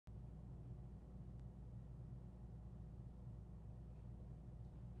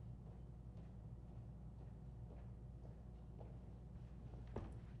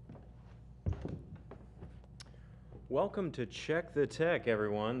Welcome to Check the Tech,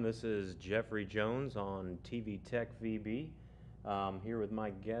 everyone. This is Jeffrey Jones on TV Tech VB. Here with my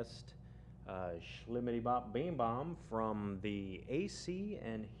guest, Schlimmity Bop Beam Bomb from the AC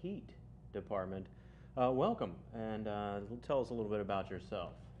and Heat Department. Welcome, and tell us a little bit about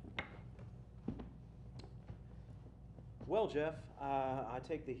yourself. Well, Jeff, I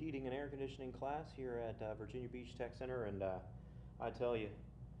take the heating and air conditioning class here at Virginia Beach Tech Center, and I tell you,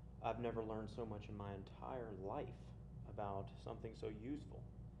 I've never learned so much in my entire life about something so useful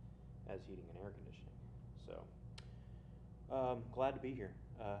as heating and air conditioning. So, glad to be here.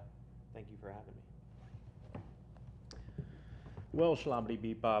 Thank you for having me. Well, Schlabbity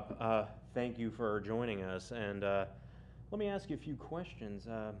Beep Bop, thank you for joining us. And let me ask you a few questions.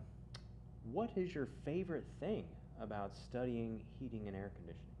 What is your favorite thing about studying heating and air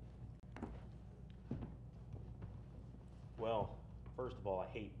conditioning? Well, first of all, I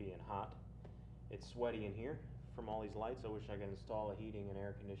hate being hot. It's sweaty in here from all these lights. I wish I could install a heating and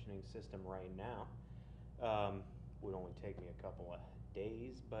air conditioning system right now. Would only take me a couple of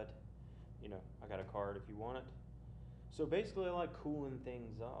days, but you know, I got a card if you want it. So basically, I like cooling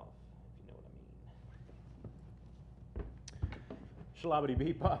things off, if you know what I mean. Schlabbity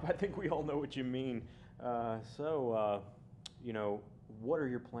beep pop, I think we all know what you mean. You know, what are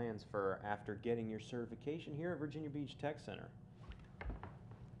your plans for after getting your certification here at Virginia Beach Tech Center?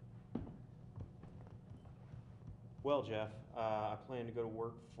 Well, Jeff, I plan to go to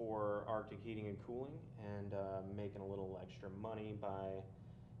work for Arctic Heating and Cooling and making a little extra money by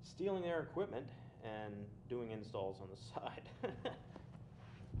stealing their equipment and doing installs on the side.